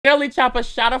NLE Choppa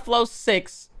Shotta Flow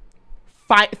 6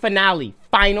 finale.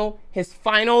 His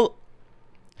final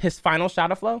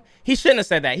Shotta Flow. He shouldn't have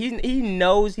said that. He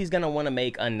knows he's gonna want to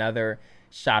make another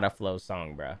Shotta Flow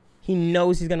song, bro. He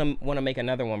knows he's gonna want to make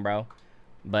another one, bro.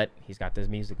 But he's got this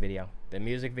music video. The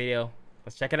music video.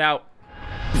 Let's check it out.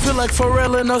 Feel like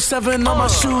Pharrell in 07 on my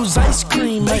shoes, ice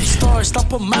cream, make stars, stop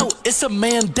them out, it's a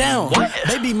man down. What?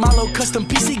 Baby Milo custom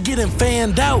PC getting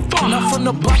fanned out. Not from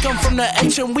the block, I'm from the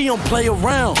H and we don't play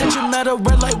around. Catch him at a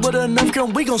red light with a Nerf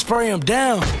gun, we gon' spray him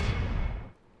down.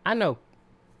 I know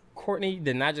Courtney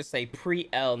did not just say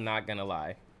pre-L, not gonna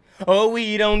lie. Oh,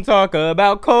 we don't talk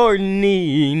about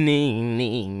Courtney.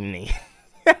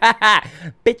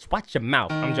 Bitch, watch your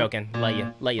mouth. I'm joking. Love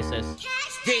you, sis.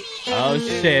 Oh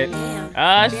shit.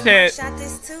 Oh shit.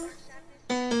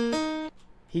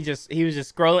 He was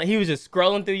just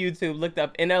scrolling through YouTube, looked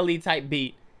up NLE type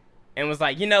beat, and was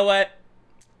like, you know what?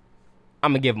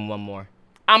 I'm gonna give him one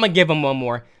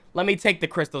more. Let me take the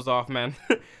crystals off, man.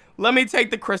 Let me take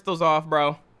the crystals off,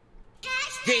 bro.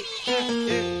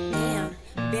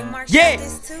 Yeah.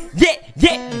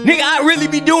 Nigga, I really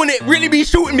be doing it. Really be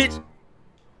shooting, bitch.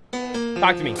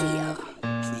 Talk to me.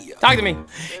 Talk to me.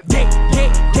 Yeah.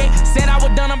 Said I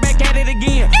was done, I'm back at it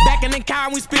again. Back in the car,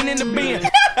 we spinning the bin.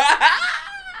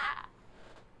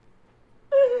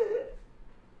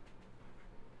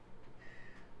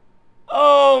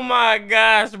 Oh my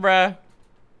gosh, bruh.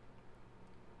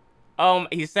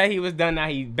 He said he was done, now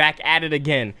he's back at it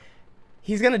again.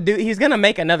 He's gonna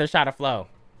make another Shotta Flow.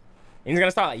 He's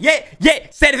gonna start like, yeah,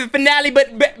 said it for finale,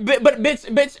 but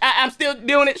bitch, I'm still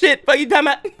doing it. Shit, fuck you talking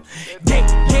about?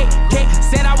 Yeah.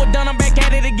 Said I was done, I'm back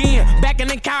at it again. Back in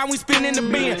the car, we spinning the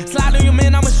bin. Slide on your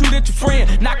man, I'ma shoot at your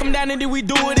friend. Knock him down and then we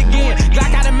do it again.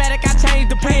 Glock automatic, I change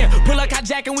the pen. Pull up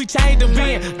hijack and we change the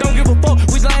VIN. Don't give a fuck,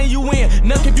 we laying you in.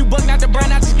 Nuck if you buck, not the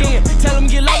brand out your skin. Tell him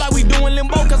get low like we doing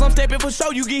limbo, cause I'm stepping for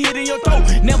show. You get hit in your throat.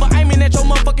 Never aiming at your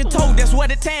motherfucking toe. That's where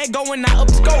the tag going, not up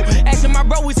the scope. Asking my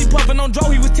bro, is he puffing on dro?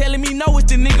 He was telling me no, it's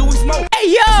the nigga we smoke.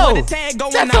 Hey yo, that's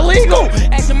illegal.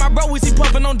 Asking my bro, is he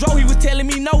puffing on dro? He was telling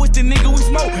me no, it's the nigga we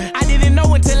smoke. I didn't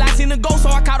know until I seen a ghost, so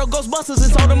I caught a Ghostbusters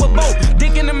and sold him a boat.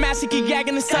 Dick in the mask, he keep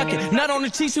gagging and sucking. Nut on the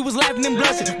cheek, she was laughing and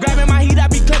blushing. Grabbing my heat, I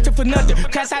be clutching for nothing.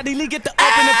 Crash out the league, get the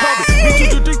up in the public. Bitch,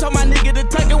 2, 2, 3, told my nigga to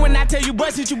tuck it. When I tell you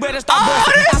bust it, you better stop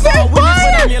busting. I saw a witness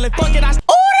when I'm yelling, fuck it. That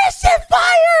shit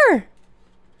fire!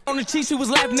 On the cheek, she was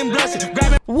laughing and blushing.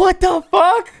 Grabbing what the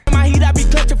fuck? My heat, I be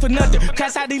clutching for nothing.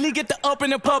 Crash out the league, get the up in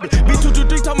the public. Bitch, 2, 2,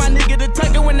 3, told my nigga to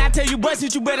tuck it. When I tell you bust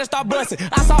it, you better start busting.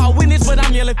 I saw a witness, but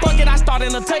I'm yelling, fuck it. I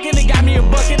started a tucking, it got me a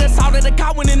bucket. Assaulted the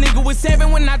car when the nigga was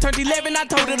 7. When I turned 11, I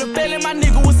told her to fail it. My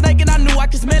nigga was snaking, I knew I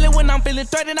could smell it. When I'm feeling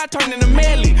threatened, I turned into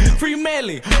Melly. Free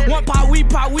Melly. One pot,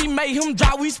 we made him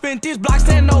drop. We spent this block,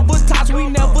 stand over tops. We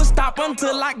never stop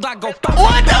until like Glock go pop.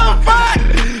 What the fuck?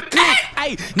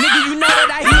 Hey, nigga, you know that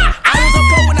I hit. I was up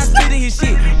low when I spit in his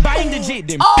shit. Bang the jit,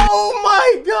 then. Oh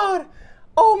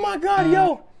my god,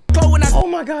 yo. Oh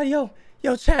my god,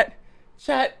 yo, chat.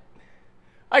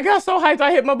 I got so hyped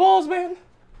I hit my balls, man.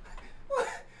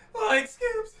 Like,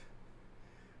 Scoops.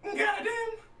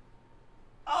 Goddamn.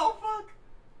 Oh fuck.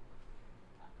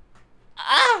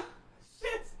 Ah,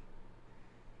 shit.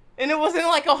 And it wasn't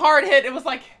like a hard hit. It was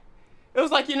like,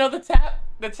 you know, the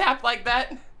tap like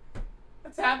that. A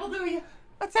tap will do you.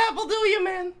 A tap will do you,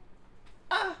 man.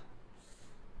 Ah.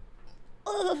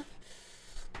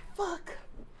 Fuck.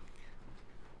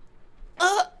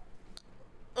 Ugh.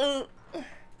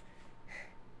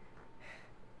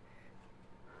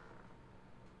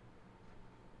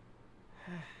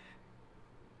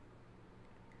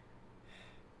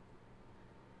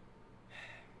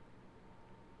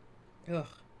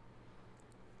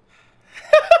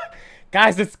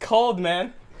 Guys, it's cold,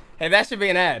 man. Hey, that should be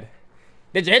an ad.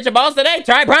 Did you hit your balls today?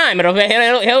 Try Prime. It'll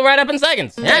heal right up in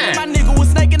seconds. Yeah. My nigga was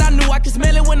snaking, I knew I could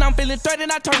smell it. When I'm feeling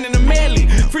threatened, I turned into Melly.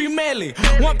 Free Melly.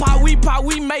 One pot,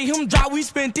 we made him drop. We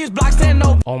spent this block stand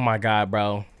over. Oh my god,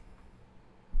 bro.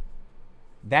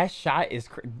 That shot is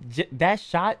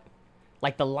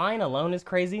like the line alone is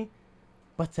crazy,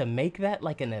 but to make that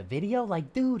like in a video,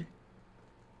 like, dude,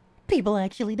 people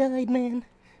actually died, man.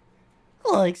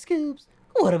 Like, Scoops,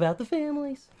 what about the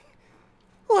families?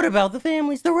 What about the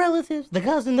families, the relatives, the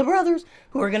cousins, the brothers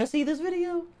who are gonna see this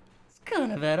video? It's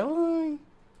kind of out of line.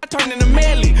 I turned into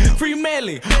Melly, free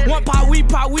Melly. One pot, we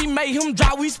made him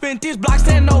drop. We spent this block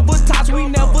stand over tops. We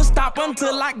never stop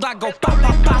until like Glock go pop.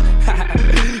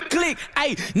 Click,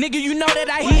 ayy, nigga, you know that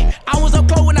I hit. I was up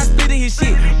close when I spit in his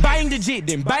shit. Bang the jit,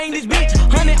 then bang this bitch.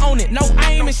 100 on it, no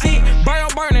aim and shit.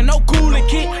 Burning, no cooling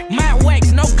kit. Matte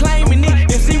wax, no claiming it.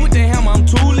 And see with the hammer, I'm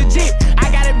too legit. I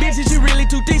got a bitch pussy, she really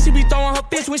too thick. She be throwing her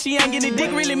fist when she ain't getting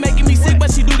dick, really making me sick.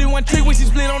 But she do the one trick when she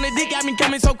split on the dick. Got me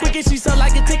coming so quick and she suck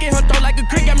like a ticket. Her throat like a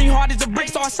crick, got me hard as a brick,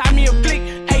 so I shot me a flick.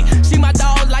 Ayy, she my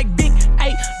dog like Big.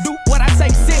 Ayy, do what I say,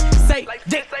 sit, say,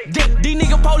 dick. These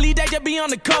nigga police, they just be on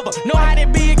the cover. Know how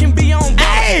that be, it can be on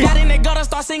ball. Got in that gutter,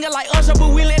 start singing like Usher,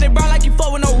 but we let it burn like you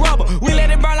fuck with no rubber. We let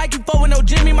it burn like you fuck with no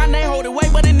Jimmy. My name hold it weight,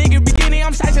 but the nigga beginning.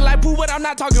 I'm shicing like poo, but I'm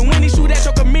not talking Winnie. Shoot at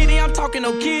your committee, I'm talking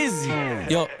no kizzy.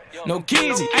 Yo, no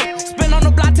kizzy. Ay, spin on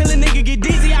the block till a nigga get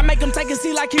dizzy. I make him take a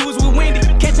seat like he was with Wendy.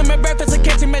 Catch him at breakfast or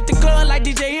catch him at the club like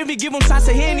DJ Envy. Give him shots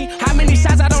of Henny. How many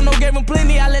shots? I don't know, gave him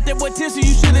plenty. I let that boy tiss you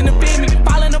shouldn't offend me.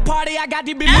 Fall in the party, I got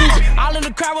these big music. All in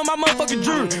the crowd with my motherfucking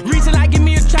jury. Reason I give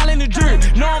me a trial in the jury.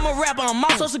 No, I'm a rapper, I'm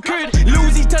also security.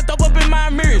 Lucy tucked up in my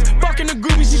mirrors. Fucking the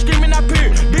groupie, she screaming I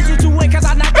period. Bitch, you too wet cause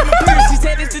I knocked on the period. She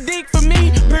said it's the dick for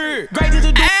me, period. Great as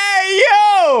a dick. Hey,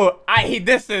 yo!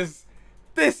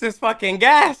 This is fucking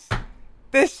gas.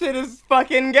 This shit is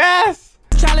fucking gas.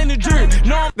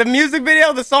 The music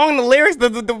video, the song, the lyrics,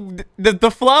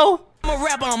 the flow. I'm a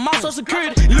rapper, I'm also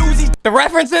security. Lucy, the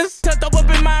references. tucked up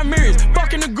in my mirrors.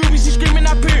 Fucking the groupie, she screaming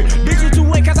I period. Bitch, you too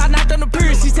wet cause I knocked on the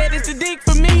period. She said it's the dick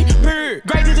for me, period.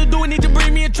 Great as a do it, need to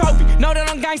bring me a trophy. Know that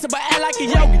I'm gangster, but act like a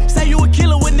yogi. Say you a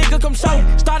killer when nigga come show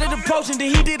me. Started approaching,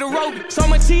 then he did a rope. So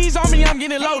much cheese on me, I'm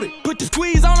getting loaded. Put the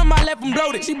squeeze on him, I left him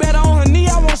bloated. She better on her knee,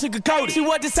 I want sugar coated. She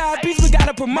want the side piece, we got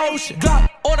a promotion. Glock,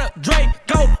 order, Drake,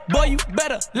 go. Boy, you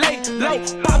better lay low.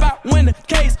 Pop out when the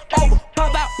case over.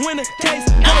 Pop out when the case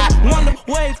over. Wonder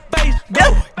where his face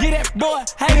go. Get that boy,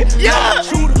 hey, yeah.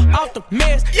 Shoot her off the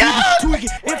mess. Yeah. Tweak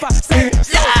it if I say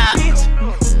so, Yeah. bitch.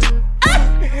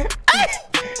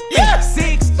 Yeah.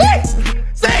 Six.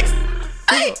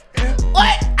 Hey,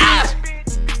 what? Ah.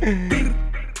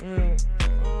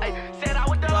 Said I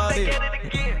was done, they get it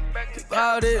again.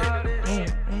 About it.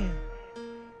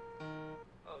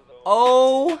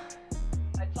 Oh.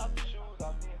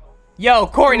 Yo,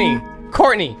 Courtney.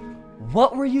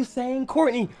 What were you saying,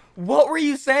 Courtney? What were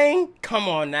you saying? Come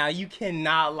on now, you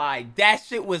cannot lie. That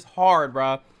shit was hard,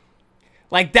 bro.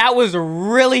 Like, that was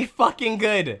really fucking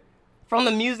good. From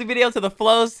the music video to the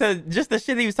flows to just the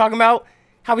shit he was talking about.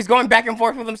 How he's going back and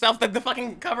forth with himself, like the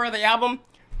fucking cover of the album.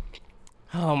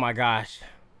 Oh my gosh.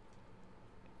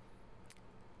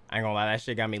 I ain't gonna lie, that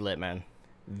shit got me lit, man.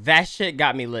 That shit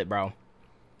got me lit, bro.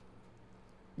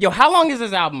 Yo, how long is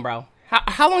this album, bro?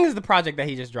 How long is the project that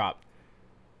he just dropped?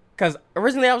 Because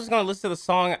originally I was just going to listen to the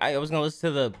song. I was going to listen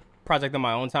to the project on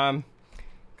my own time.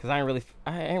 Because I didn't really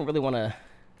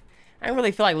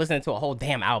feel like listening to a whole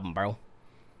damn album, bro.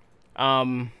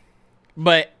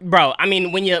 But bro, I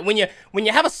mean, when you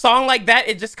have a song like that,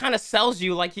 it just kind of sells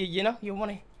you, like you want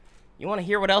to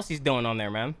hear what else he's doing on there,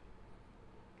 man.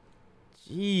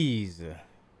 Jeez.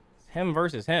 It's him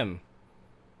versus him.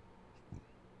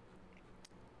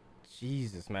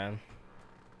 Jesus, man.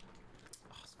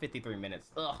 Oh, it's 53 minutes.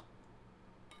 Ugh.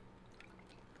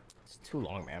 It's too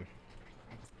long, man.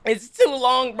 It's too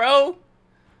long, bro.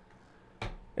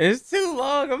 It's too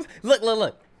long.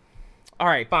 Look. All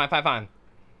right, fine.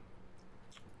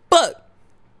 But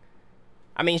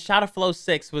I mean, Shotta Flow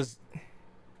 6 was.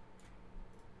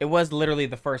 It was literally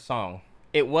the first song.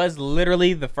 So,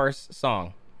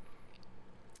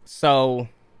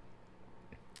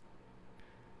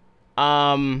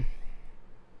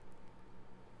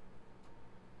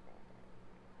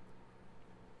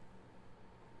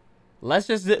 let's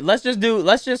just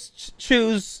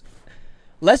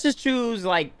choose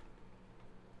like,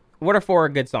 what are 4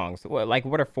 good songs?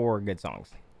 What are 4 good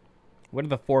songs? What are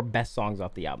the 4 best songs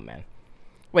off the album, man?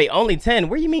 Wait, only 10?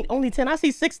 Where you mean only 10? I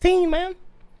see 16, man.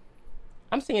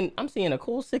 I'm seeing a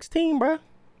cool 16, bruh.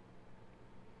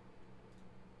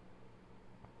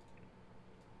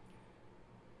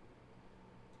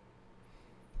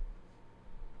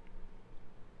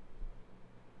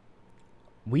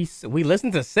 We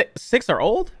listened to 6 are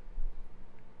old?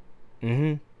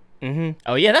 Oh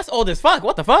yeah, that's old as fuck.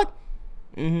 What the fuck?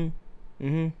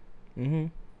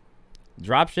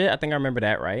 Drop shit. I think I remember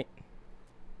that, right?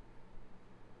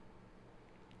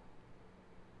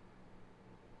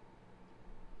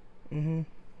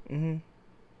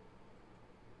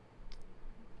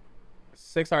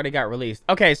 Six already got released.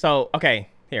 Okay, so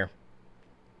here.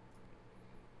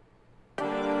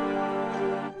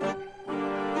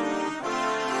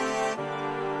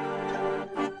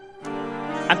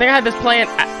 I think I had this playing.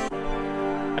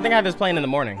 I think I had this playing in the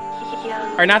morning,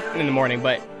 or not in the morning,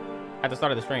 but at the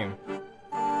start of the stream.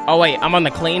 Oh wait, I'm on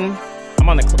the clean. Wait,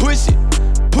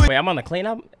 I'm on the clean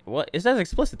album. What? It says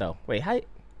explicit though. Wait, how you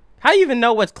even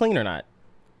know what's clean or not?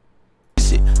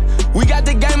 We got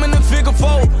the game in the figure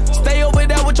four. Stay over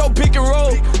there with your pick and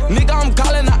roll. Nigga, I'm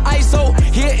calling the ISO.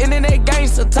 Here, internet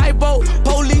gangster typo.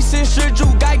 Police insured you,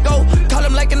 Geico. Call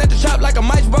him like at the trap like a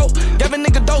mic, bro. Gave a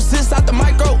nigga doses out the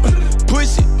micro.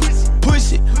 Push it.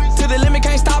 To the limit,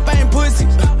 can't stop, I ain't pussy.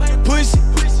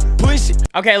 Push it.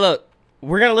 Okay, look.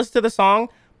 We're gonna listen to the song,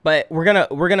 but we're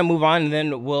gonna move on, and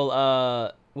then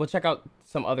we'll check out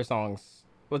some other songs.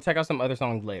 We'll check out some other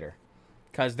songs later.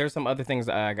 Cause there's some other things,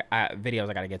 videos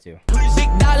I gotta get to. Big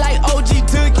dog like OG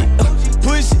took it.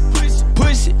 Push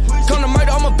it. Come to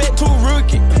murder, I'ma bet to a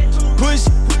rookie. Push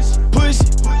it.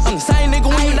 I'm the same nigga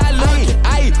when you not looking.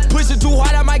 Ayy, push it too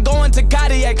hard, I might go into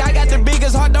cardiac. I got the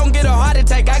biggest heart, don't get a heart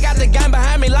attack. I got the game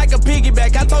behind me like a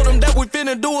piggyback. I told them that we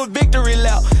finna do a victory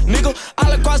lap. Nigga,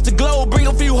 all across the globe, bring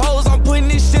a few hoes, I'm putting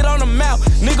this shit on the map.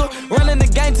 Nigga, running the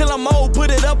game till I'm old,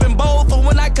 put it up in bold for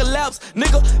when I collapse.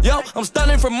 Nigga, yo, I'm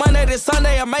stunning from Monday to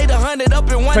Sunday. I made 100 up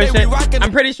in one day. We rockin'.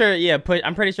 I'm pretty sure, yeah.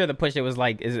 I'm pretty sure the push it was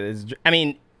like is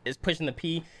pushing the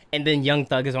P, and then Young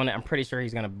Thug is on it. I'm pretty sure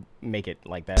he's gonna make it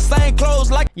like that. Same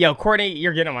clothes like yo, Courtney,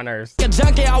 you're getting on my nerves. A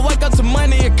junkie, I wake up to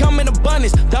money and come in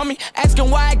abundance. Dummy, asking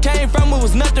why I came from, it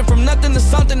was nothing from nothing to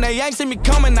something. They ain't see me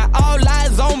coming. Now all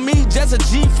lies on me, just a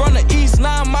G from the east,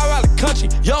 9 mile out of country.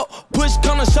 Yo, push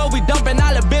come to show, we dumping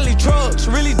all the Billy trucks.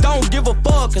 Really don't give a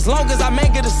fuck, as long as I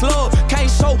make it a slug.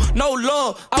 Can't show no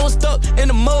love. I was stuck in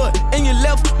the mud, and you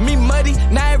left me muddy.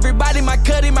 Now everybody, my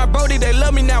cutty, my brody, they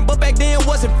love me now, but back then it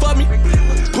wasn't for me.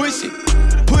 Push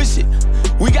it.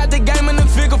 We got the game in the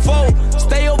figure four.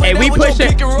 Stay over there we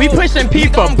pushing P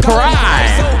for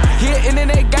pride. Here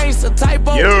internet gangster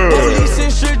typo. Police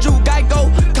insured you, Geico.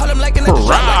 Call him like an extra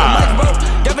like a mic,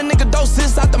 bro. Give a nigga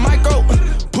doses out the micro.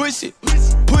 Push it.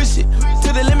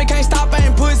 To the limit, can't stop, I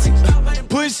ain't pussy.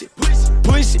 Push it.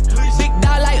 Big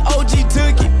dog like OG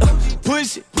took it.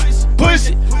 Push it.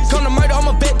 Come to murder,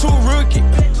 I'ma bet to a rookie.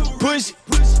 Push it.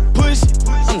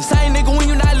 I'm the same nigga when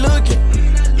you not looking.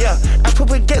 Yeah, I put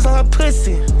baguettes on her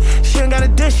pussy. She ain't gotta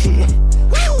do shit.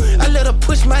 I let her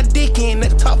push my dick in at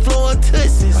the top floor of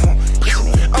Tootsies.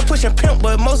 I'm pushing pimp,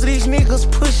 but most of these niggas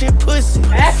pushing pussy.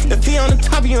 If he on the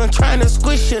top, you ain't trying to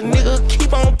squish it, nigga,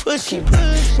 keep on pushing.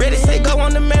 Ready, say, go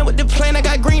on the man with the plane. I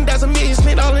got green dots, $1 million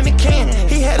spent all in the can.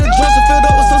 He had a dresser filled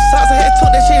up with some sauce. I had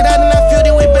took that shit out and I filled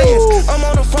it with bands. I'm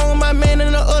on the phone with my man,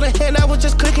 in the other hand, I was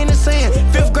just clicking the sand.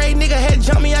 5th grade nigga had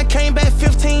jumped me, I came back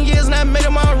 15 years and I made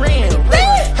him all ran.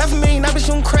 $500,000, I been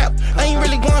shooting crap. I ain't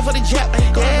really going for the jab.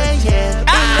 Yeah.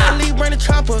 NLE bring the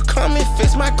chopper, come and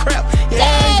fix my crap. Yeah.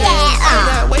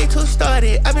 I got way too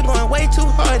started, I been going way too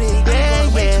hard.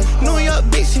 Yeah. New York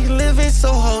bitch, she live in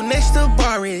Soho next to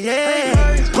Barry.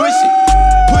 Yeah. Push it.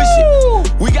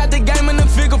 We got the game in the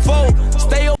figure four.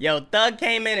 Stay over. Yo, Thug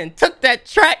came in and took that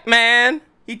track, man.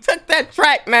 He took that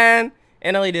track, man.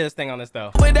 NLE did his thing on this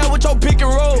though. With that with your pick and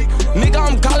roll. Nigga,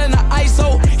 I'm calling the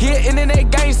ISO. Here,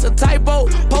 internet gangster typo.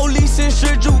 Police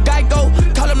insured you, Geico.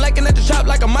 Call him like at the trap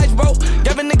like a mic, bro.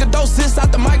 Give a nigga doses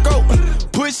out the micro.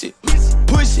 Push it.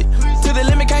 To the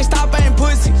limit, can't stop, I ain't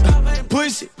pussy.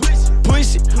 Push it.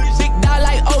 Big dog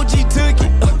like OG took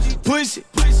it. Push it.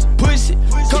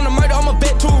 Come to murder, I'ma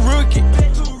bet to a rookie.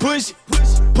 Push it.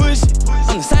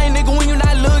 I'm the same nigga when you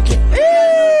not looking.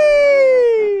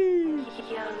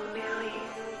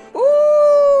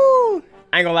 Ooh,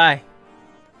 I ain't gonna lie.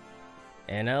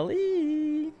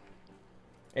 NLE.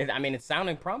 I mean, it's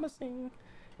sounding promising.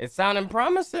 It's sounding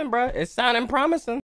promising, bro. It's sounding promising.